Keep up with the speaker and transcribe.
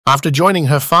After joining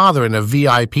her father in a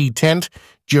VIP tent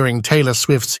during Taylor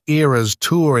Swift's Eras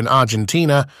tour in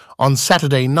Argentina on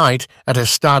Saturday night at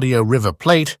Estadio River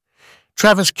Plate,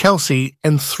 Travis Kelce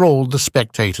enthralled the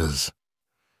spectators.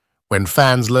 When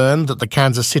fans learned that the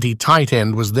Kansas City tight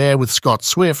end was there with Scott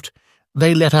Swift,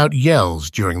 they let out yells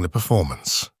during the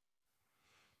performance.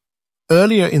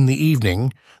 Earlier in the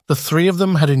evening, the three of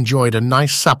them had enjoyed a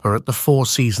nice supper at the Four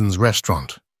Seasons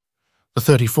restaurant. The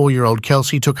 34-year-old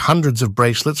Kelce took hundreds of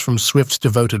bracelets from Swift's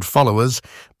devoted followers,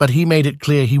 but he made it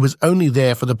clear he was only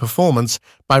there for the performance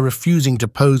by refusing to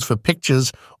pose for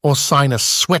pictures or sign a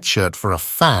sweatshirt for a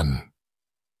fan.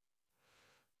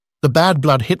 The Bad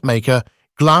Blood hitmaker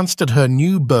glanced at her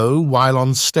new beau while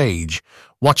on stage,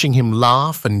 watching him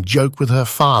laugh and joke with her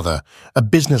father, a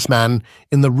businessman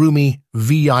in the roomy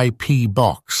VIP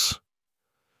box.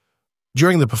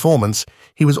 During the performance,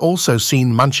 he was also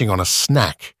seen munching on a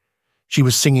snack. She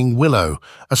was singing Willow,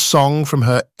 a song from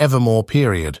her Evermore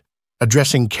period,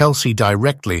 addressing Kelce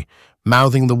directly,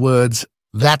 mouthing the words,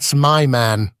 "That's my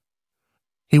man."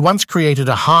 He once created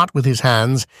a heart with his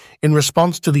hands in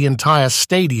response to the entire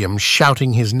stadium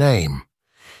shouting his name.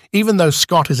 Even though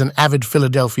Scott is an avid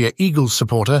Philadelphia Eagles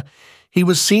supporter, he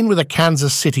was seen with a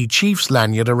Kansas City Chiefs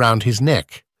lanyard around his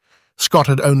neck. Scott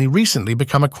had only recently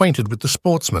become acquainted with the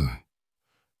sportsman.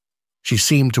 She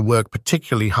seemed to work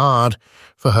particularly hard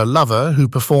for her lover, who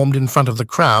performed in front of the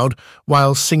crowd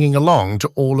while singing along to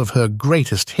all of her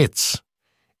greatest hits.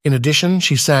 In addition,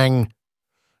 she sang,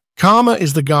 "Karma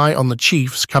is the guy on the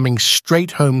Chiefs coming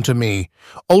straight home to me,"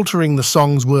 altering the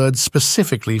song's words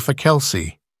specifically for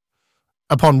Kelce.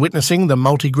 Upon witnessing the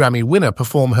multi-Grammy winner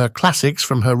perform her classics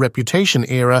from her Reputation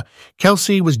era,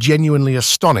 Kelce was genuinely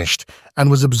astonished and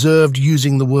was observed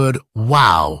using the word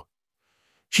 "wow."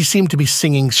 She seemed to be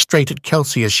singing straight at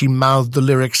Kelce as she mouthed the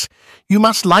lyrics, "You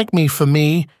must like me for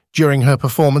me," during her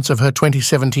performance of her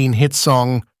 2017 hit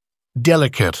song,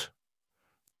 "Delicate."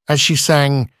 As she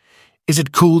sang, "Is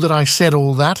it cool that I said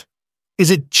all that? Is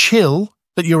it chill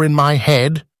that you're in my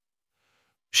head?"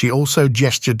 She also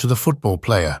gestured to the football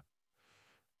player.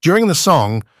 During the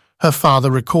song, her father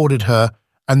recorded her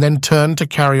and then turned to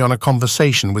carry on a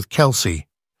conversation with Kelce.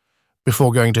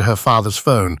 Before going to her father's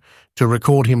phone to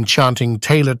record him chanting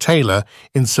 "Taylor, Taylor"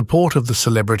 in support of the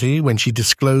celebrity when she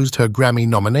disclosed her Grammy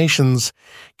nominations,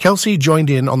 Kelce joined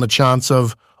in on the chants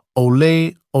of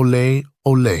 "Ole, ole,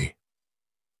 ole."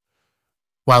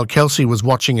 While Kelce was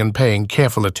watching and paying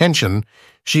careful attention,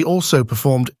 she also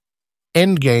performed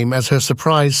 "Endgame" as her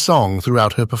surprise song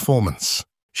throughout her performance.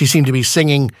 She seemed to be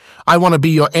singing, "I want to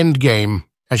be your endgame,"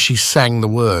 as she sang the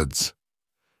words.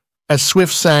 As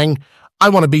Swift sang, "I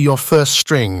want to be your first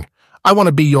string. I want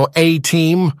to be your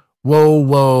A-team. Whoa,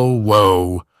 whoa,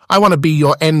 whoa. I want to be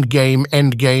your endgame,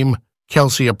 endgame,"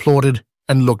 Kelce applauded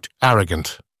and looked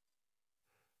arrogant.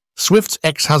 Swift's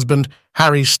ex-husband,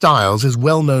 Harry Styles, is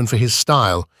well known for his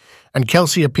style, and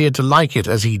Kelce appeared to like it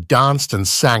as he danced and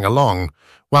sang along,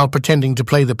 while pretending to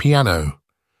play the piano.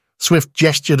 Swift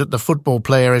gestured at the football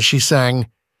player as she sang,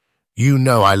 "You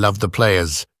know I love the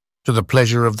players," to the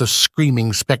pleasure of the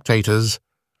screaming spectators.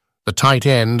 The tight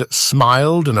end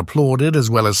smiled and applauded, as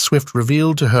well as Swift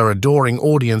revealed to her adoring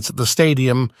audience at the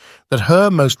stadium that her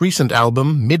most recent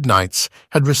album, Midnights,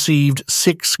 had received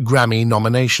 6 Grammy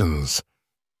nominations.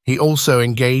 He also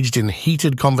engaged in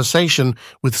heated conversation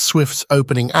with Swift's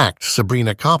opening act,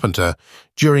 Sabrina Carpenter,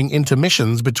 during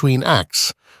intermissions between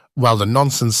acts, while the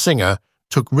nonsense singer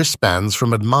took wristbands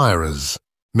from admirers.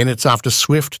 Minutes after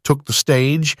Swift took the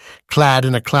stage, clad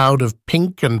in a cloud of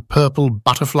pink and purple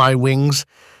butterfly wings,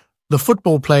 the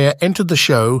football player entered the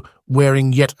show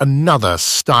wearing yet another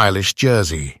stylish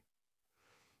jersey.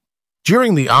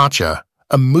 During the Archer,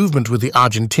 a movement with the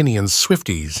Argentinian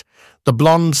Swifties, the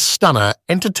blonde stunner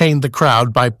entertained the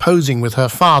crowd by posing with her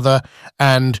father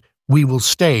and "We Will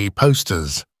Stay"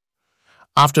 posters.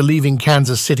 After leaving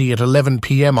Kansas City at 11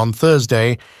 p.m. on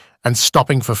Thursday, and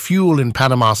stopping for fuel in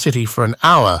Panama City for an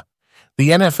hour,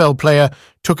 the NFL player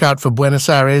took out for Buenos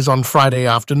Aires on Friday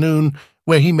afternoon,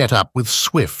 where he met up with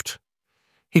Swift.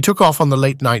 He took off on the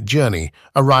late-night journey,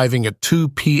 arriving at 2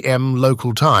 p.m.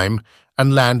 local time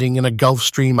and landing in a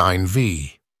Gulfstream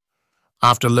INV.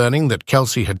 After learning that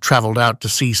Kelce had traveled out to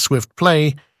see Swift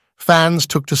play, fans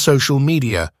took to social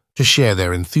media to share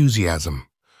their enthusiasm.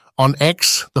 On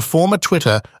X, the former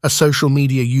Twitter, a social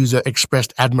media user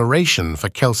expressed admiration for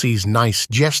Kelce's nice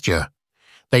gesture.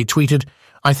 They tweeted,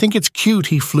 "I think it's cute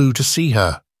he flew to see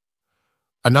her."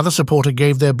 Another supporter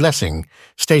gave their blessing,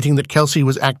 stating that Kelce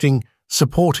was acting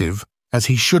supportive as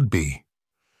he should be.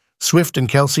 Swift and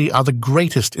Kelce are the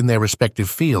greatest in their respective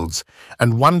fields,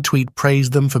 and one tweet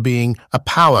praised them for being a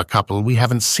power couple we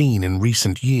haven't seen in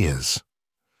recent years.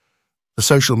 The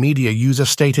social media user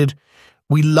stated,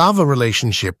 "We love a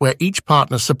relationship where each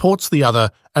partner supports the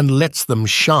other and lets them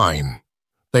shine."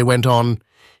 They went on,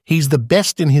 "He's the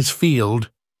best in his field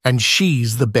and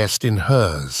she's the best in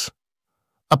hers.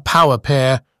 A power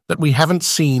pair that we haven't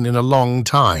seen in a long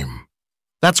time.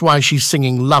 That's why she's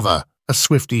singing Lover," a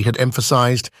Swiftie had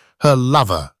emphasized, her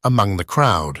lover among the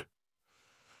crowd.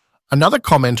 Another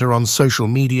commenter on social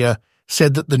media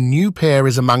said that the new pair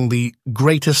is among the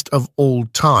greatest of all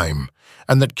time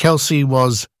and that Kelce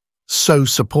was so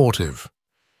supportive.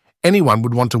 Anyone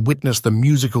would want to witness the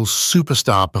musical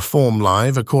superstar perform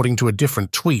live, according to a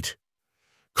different tweet.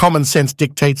 Common sense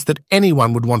dictates that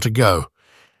anyone would want to go.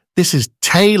 This is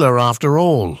Taylor after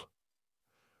all.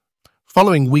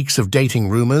 Following weeks of dating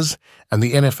rumors and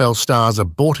the NFL star's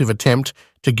abortive attempt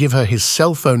to give her his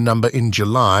cell phone number in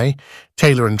July,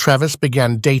 Taylor and Travis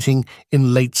began dating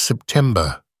in late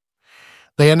September.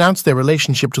 They announced their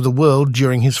relationship to the world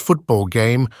during his football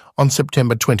game on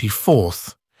September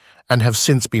 24th and have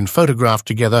since been photographed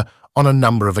together on a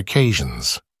number of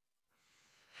occasions.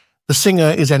 The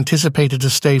singer is anticipated to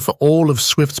stay for all of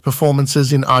Swift's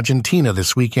performances in Argentina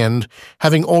this weekend,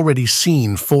 having already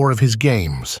seen 4 of his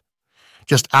games.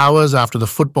 Just hours after the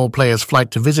football player's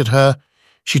flight to visit her,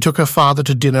 she took her father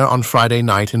to dinner on Friday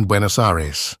night in Buenos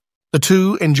Aires. The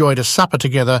two enjoyed a supper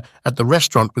together at the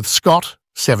restaurant with Scott,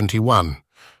 71,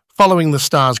 following the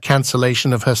star's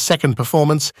cancellation of her second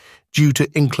performance due to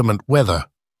inclement weather.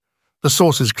 The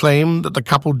sources claim that the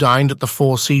couple dined at the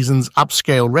Four Seasons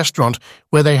upscale restaurant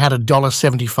where they had a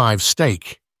 $1.75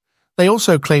 steak. They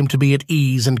also claimed to be at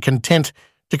ease and content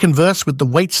to converse with the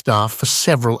waitstaff for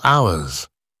several hours.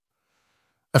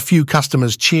 A few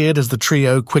customers cheered as the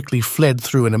trio quickly fled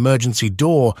through an emergency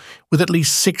door, with at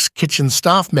least 6 kitchen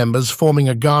staff members forming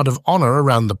a guard of honor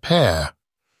around the pair.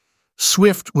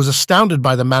 Swift was astounded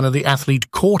by the manner the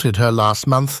athlete courted her last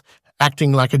month,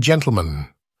 acting like a gentleman.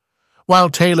 While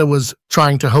Taylor was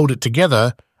trying to hold it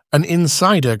together, an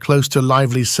insider close to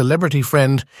Lively's celebrity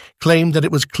friend claimed that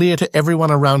it was clear to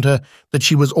everyone around her that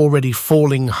she was already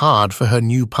falling hard for her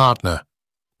new partner.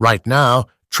 Right now,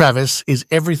 Travis is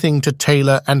everything to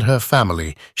Taylor and her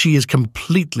family. She is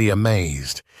completely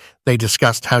amazed. They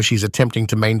discussed how she's attempting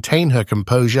to maintain her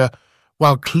composure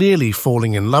while clearly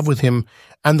falling in love with him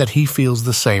and that he feels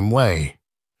the same way.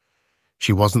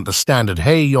 She wasn't the standard,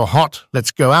 "Hey, you're hot,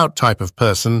 let's go out" type of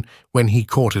person when he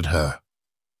courted her.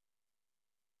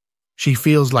 She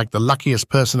feels like the luckiest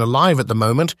person alive at the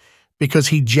moment because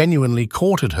he genuinely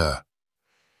courted her.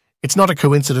 It's not a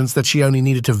coincidence that she only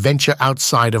needed to venture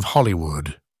outside of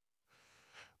Hollywood.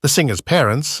 The singer's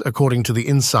parents, according to the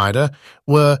insider,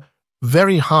 were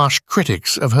very harsh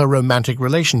critics of her romantic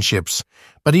relationships,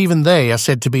 but even they are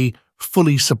said to be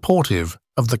fully supportive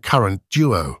of the current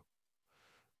duo.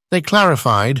 They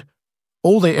clarified,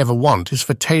 all they ever want is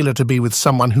for Taylor to be with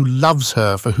someone who loves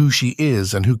her for who she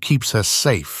is and who keeps her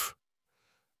safe.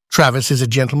 Travis is a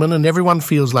gentleman and everyone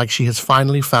feels like she has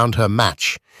finally found her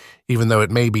match, even though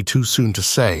it may be too soon to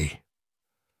say.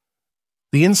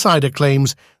 The insider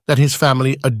claims that his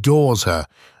family adores her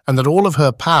and that all of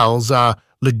her pals are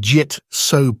legit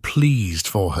so pleased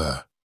for her.